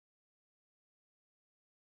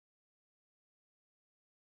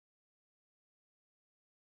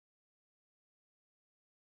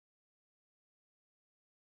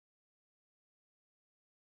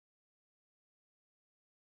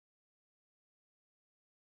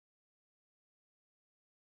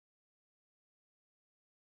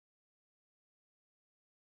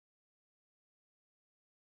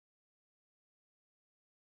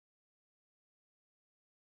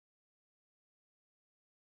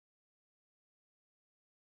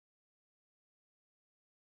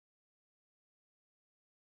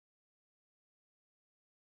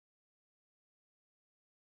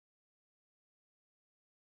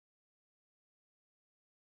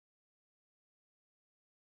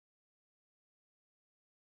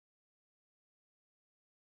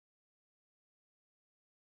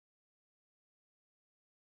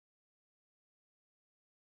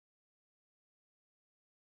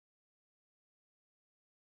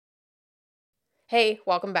Hey,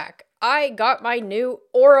 welcome back. I got my new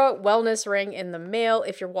Aura wellness ring in the mail.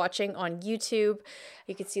 If you're watching on YouTube,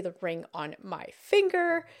 you can see the ring on my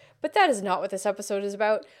finger, but that is not what this episode is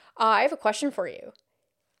about. I have a question for you.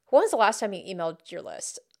 When was the last time you emailed your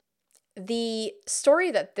list? The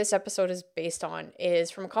story that this episode is based on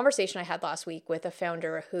is from a conversation I had last week with a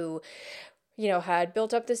founder who had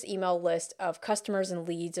built up this email list of customers and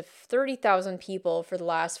leads of 30,000 people for the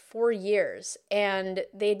last 4 years, and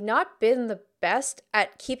they'd not been the best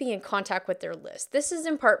at keeping in contact with their list. This is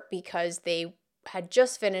in part because they had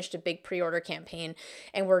just finished a big pre-order campaign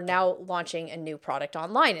and were now launching a new product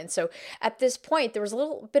online. And so at this point, there was a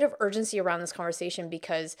little bit of urgency around this conversation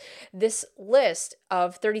because this list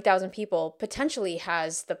of 30,000 people potentially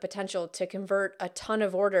has the potential to convert a ton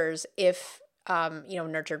of orders if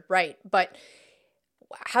nurtured right. But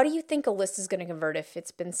how do you think a list is going to convert if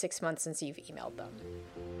it's been 6 months since you've emailed them?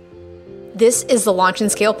 This is the Launch and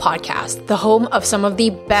Scale podcast, the home of some of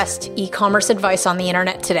the best e-commerce advice on the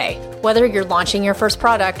internet today. Whether you're launching your first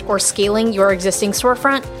product or scaling your existing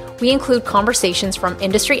storefront, we include conversations from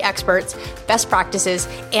industry experts, best practices,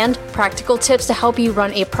 and practical tips to help you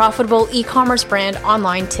run a profitable e-commerce brand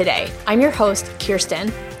online today. I'm your host,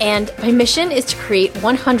 Kirsten, and my mission is to create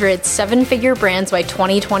 100 seven-figure brands by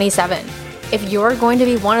 2027. If you're going to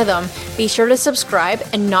be one of them, be sure to subscribe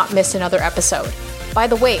and not miss another episode. By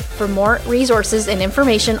the way, for more resources and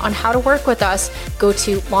information on how to work with us, go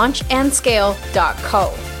to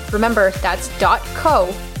launchandscale.co. Remember, that's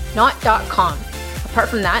 .co, not .com. Apart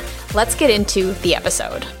from that, let's get into the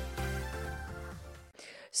episode.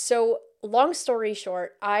 So, long story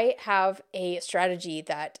short, I have a strategy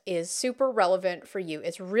that is super relevant for you.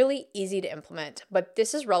 It's really easy to implement, but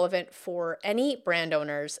this is relevant for any brand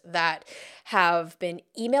owners that have been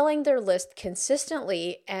emailing their list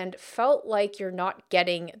consistently and felt like you're not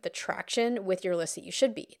getting the traction with your list that you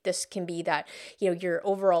should be. This can be that, your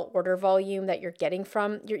overall order volume that you're getting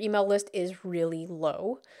from your email list is really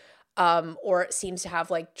low. Or it seems to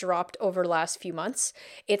have dropped over the last few months.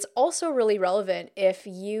 It's also really relevant if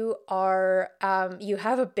you are, you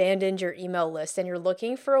have abandoned your email list and you're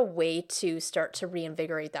looking for a way to start to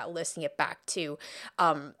reinvigorate that list and get back to,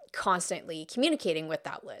 constantly communicating with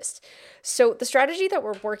that list. So the strategy that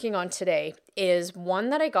we're working on today is one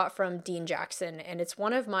that I got from Dean Jackson, and it's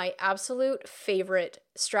one of my absolute favorite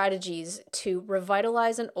strategies to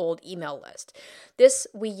revitalize an old email list. This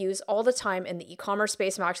we use all the time in the e-commerce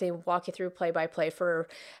space. I'm actually going to walk you through play by play for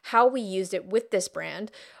how we used it with this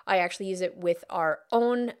brand. I actually use it with our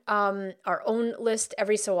own list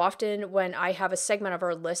every so often when I have a segment of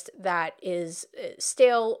our list that is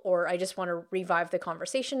stale or I just want to revive the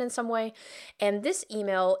conversation in some way. And this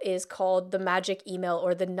email is called the magic email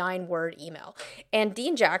or the 9-word email. And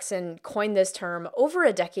Dean Jackson coined this term over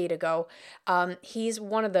a decade ago. He's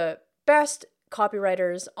one of the best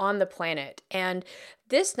copywriters on the planet. And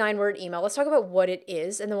this 9-word email, let's talk about what it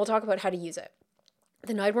is, and then we'll talk about how to use it.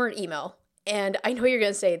 The 9-word email, and I know you're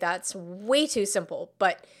going to say that's way too simple,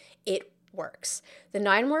 but it works. The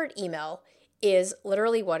 9-word email is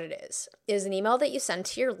literally what it is an email that you send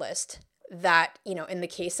to your list that, in the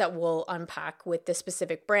case that we'll unpack with this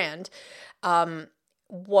specific brand,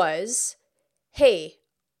 was, hey,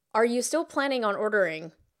 are you still planning on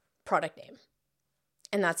ordering product name?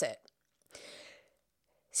 And that's it.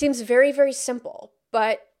 Seems very, very simple,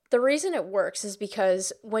 but the reason it works is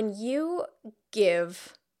because when you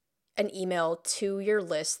give an email to your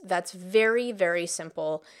list that's very, very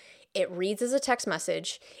simple, it reads as a text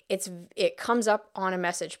message, it comes up on a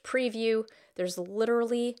message preview, there's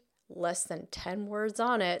literally less than 10 words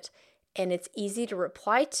on it, and it's easy to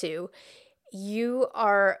reply to, you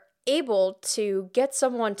are able to get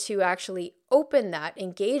someone to actually open that,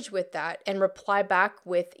 engage with that, and reply back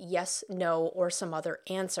with yes, no, or some other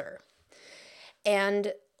answer.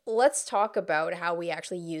 And let's talk about how we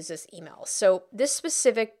actually use this email. So this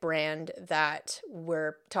specific brand that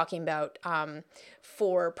we're talking about,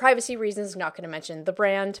 for privacy reasons, not going to mention the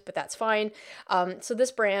brand, but that's fine. So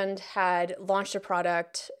this brand had launched a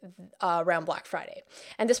product around Black Friday.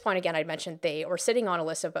 And at this point, again, I mentioned they were sitting on a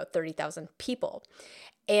list of about 30,000 people.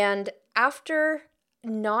 And after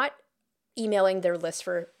not emailing their list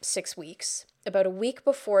for 6 weeks, about a week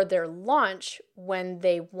before their launch, when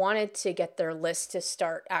they wanted to get their list to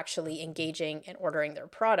start actually engaging and ordering their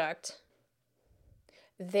product,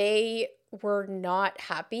 they were not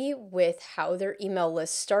happy with how their email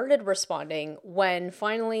list started responding when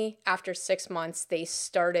finally, after 6 months, they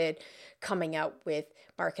started coming out with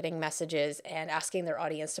marketing messages and asking their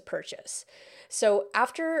audience to purchase. So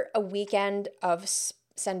after a weekend of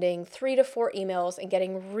sending 3 to 4 emails and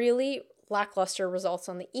getting really lackluster results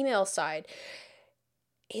on the email side,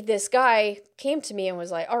 this guy came to me and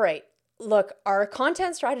was like, all right, look, our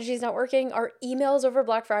content strategy is not working. Our emails over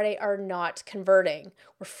Black Friday are not converting.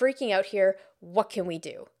 We're freaking out here. What can we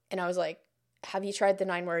do? And I was like, have you tried the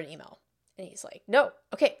 9-word email? And he's like, no.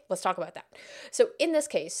 Okay, let's talk about that. So in this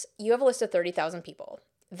case, you have a list of 30,000 people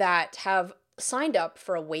that have signed up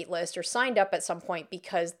for a wait list or signed up at some point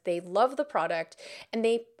because they love the product and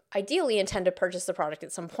they ideally intend to purchase the product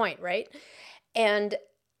at some point, right? And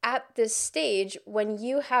at this stage, when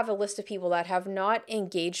you have a list of people that have not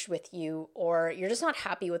engaged with you, or you're just not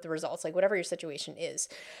happy with the results, like whatever your situation is,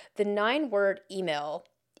 the 9-word email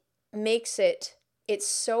makes it's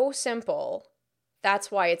so simple.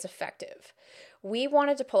 That's why it's effective. We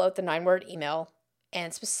wanted to pull out the 9-word email,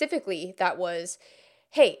 and specifically that was,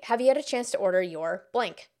 hey, have you had a chance to order your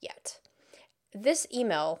blank yet? This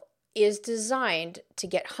email is designed to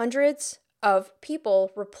get hundreds of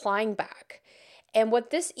people replying back. And what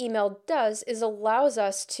this email does is allows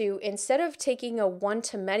us to, instead of taking a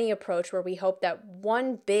one-to-many approach where we hope that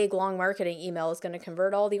one big long marketing email is going to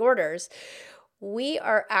convert all the orders, we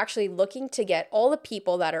are actually looking to get all the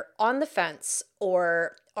people that are on the fence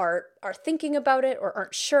or are thinking about it or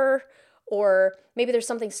aren't sure, or maybe there's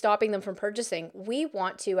something stopping them from purchasing. We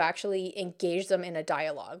want to actually engage them in a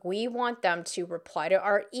dialogue. We want them to reply to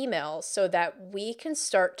our email so that we can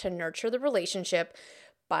start to nurture the relationship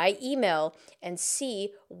by email and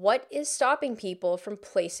see what is stopping people from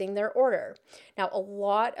placing their order. Now, a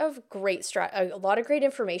lot of great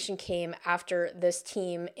information came after this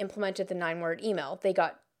team implemented the 9-word email. They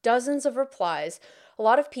got dozens of replies. A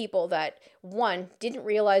lot of people that, one, didn't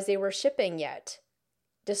realize they were shipping yet,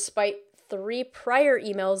 despite 3 prior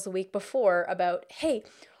emails the week before about, hey,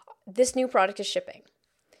 this new product is shipping.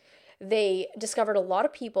 They discovered a lot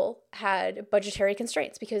of people had budgetary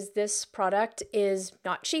constraints because this product is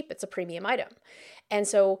not cheap. It's a premium item. And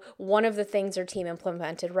so one of the things our team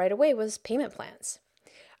implemented right away was payment plans.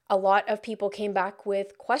 A lot of people came back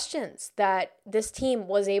with questions that this team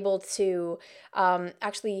was able to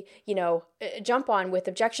actually, jump on with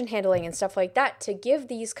objection handling and stuff like that to give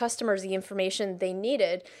these customers the information they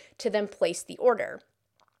needed to then place the order.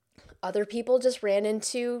 Other people just ran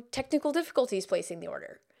into technical difficulties placing the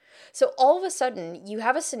order. So all of a sudden, you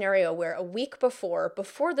have a scenario where a week before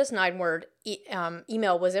this 9-word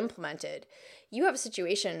email was implemented, you have a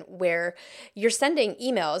situation where you're sending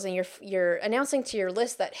emails and you're announcing to your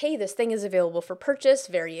list that, hey, this thing is available for purchase,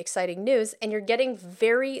 very exciting news, and you're getting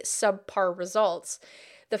very subpar results.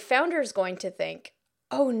 The founder is going to think,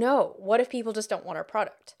 oh no, what if people just don't want our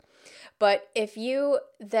product? But if you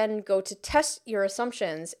then go to test your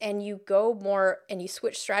assumptions and you go more and you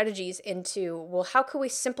switch strategies into, well, how can we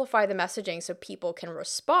simplify the messaging so people can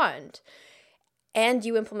respond? And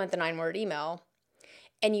you implement the 9-word email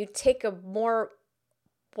and you take an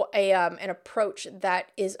approach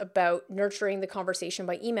that is about nurturing the conversation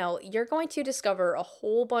by email, you're going to discover a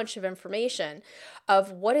whole bunch of information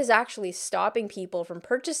of what is actually stopping people from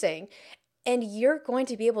purchasing. And you're going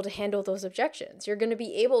to be able to handle those objections. You're going to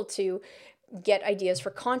be able to get ideas for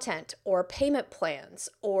content or payment plans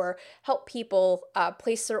or help people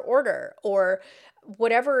place their order or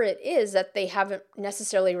whatever it is that they haven't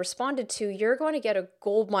necessarily responded to. You're going to get a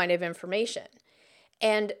goldmine of information.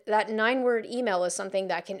 And that 9-word email is something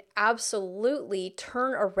that can absolutely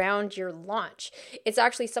turn around your launch. It's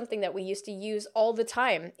actually something that we used to use all the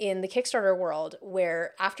time in the Kickstarter world,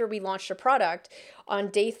 where after we launched a product, on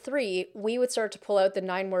day 3, we would start to pull out the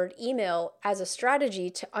 9-word email as a strategy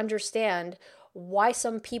to understand why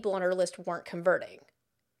some people on our list weren't converting.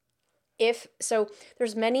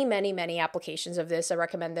 There's many applications of this. I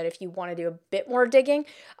recommend that if you want to do a bit more digging,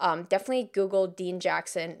 definitely Google Dean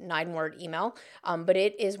Jackson 9-word email. But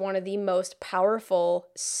it is one of the most powerful,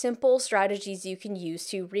 simple strategies you can use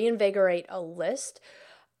to reinvigorate a list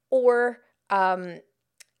or,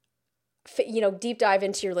 deep dive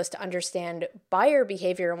into your list to understand buyer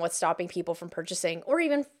behavior and what's stopping people from purchasing, or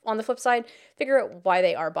even on the flip side, figure out why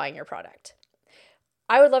they are buying your product.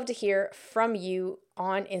 I would love to hear from you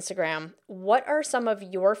on Instagram. What are some of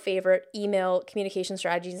your favorite email communication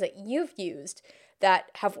strategies that you've used that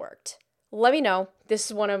have worked? Let me know. This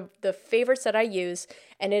is one of the favorites that I use,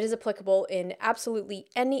 and it is applicable in absolutely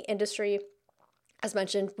any industry. As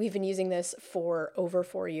mentioned, we've been using this for over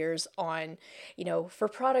 4 years on, for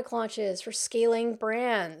product launches, for scaling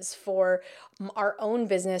brands, for our own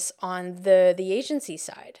business on the agency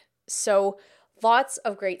side. So lots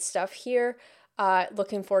of great stuff here.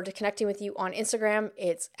 Looking forward to connecting with you on Instagram.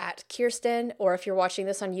 It's at Kirsten, or if you're watching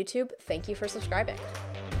this on YouTube, thank you for subscribing.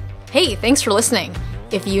 Hey, thanks for listening.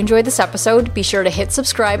 if you enjoyed this episode, be sure to hit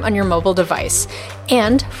subscribe on your mobile device.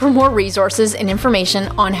 And for more resources and information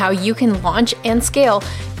on how you can launch and scale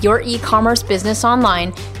your e-commerce business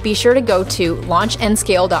online, be sure to go to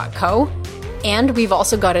launchandscale.co. And we've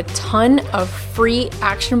also got a ton of free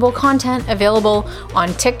actionable content available on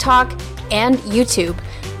TikTok and YouTube.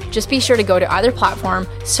 Just be sure to go to either platform,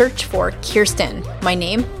 search for Kirstyn, my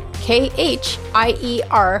name, Khierstyn.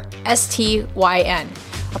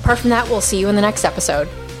 Apart from that, we'll see you in the next episode.